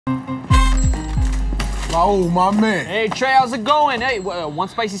Raul, my man. Hey, Trey, how's it going? Hey, one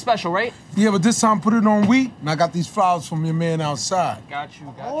spicy special, right? Yeah, but this time put it on wheat, and I got these flowers from your man outside. Got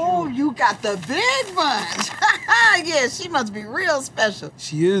you. Oh, you got the big bunch. Yeah, she must be real special.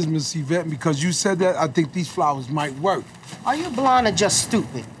 She is, Miss Yvette, and because you said that, I think these flowers might work. Are you blind or just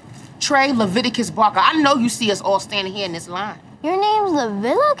stupid? Trey Leviticus Barker, I know you see us all standing here in this line. Your name's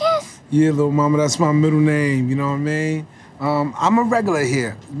Leviticus? Yeah, little mama, that's my middle name, you know what I mean? I'm a regular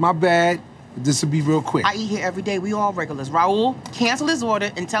here. My bad. This'll be real quick. I eat here every day. We all regulars. Raul, cancel his order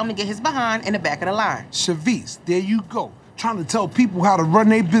and tell him to get his behind in the back of the line. Shavis, there you go. Trying to tell people how to run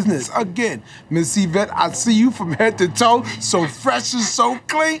their business again. Miss Yvette, I see you from head to toe, so fresh and so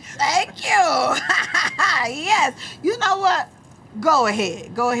clean. Thank you. Yes. You know what? Go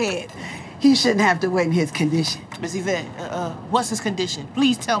ahead. Go ahead. He shouldn't have to wait in his condition. Miss Yvette, what's his condition?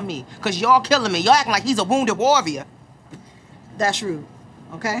 Please tell me, because y'all killing me. Y'all acting like he's a wounded warrior. That's rude,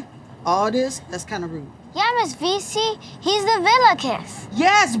 okay? All this, that's kind of rude. Yeah, Miss VC, he's Leviticus.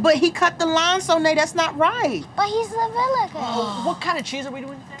 Yes, but he cut the line, so Nay, that's not right. But he's Leviticus. What kind of cheese are we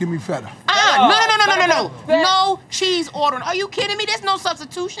doing today? Give me feta. No. No cheese ordering. Are you kidding me? There's no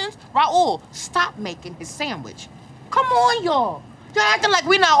substitutions. Raul, stop making his sandwich. Come on, y'all. You're acting like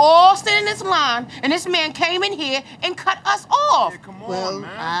we're not all standing in this line, and this man came in here and cut us off. Yeah, come on, Well,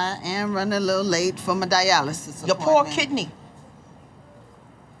 man. I am running a little late for my dialysis Your poor appointment. kidney.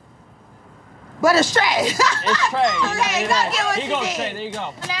 But it's Trey. It's Trey. Okay, go get what Here you you go, did. Trey. There you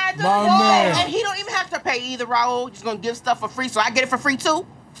go. My man. And he don't even have to pay either, Raul. He's gonna give stuff for free, so I get it for free too.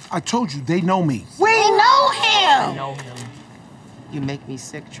 I told you, they know me. We know him. Know him. You make me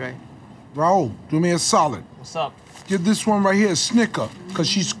sick, Trey. Raul, do me a solid. What's up? Give this one right here a snicker, because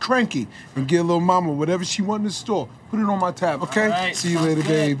she's cranky. And give little mama whatever she want in the store. Put it on my tab, okay? All right, See you sounds later,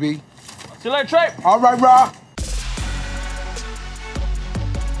 good. baby. See you later, Trey. All right, Rob.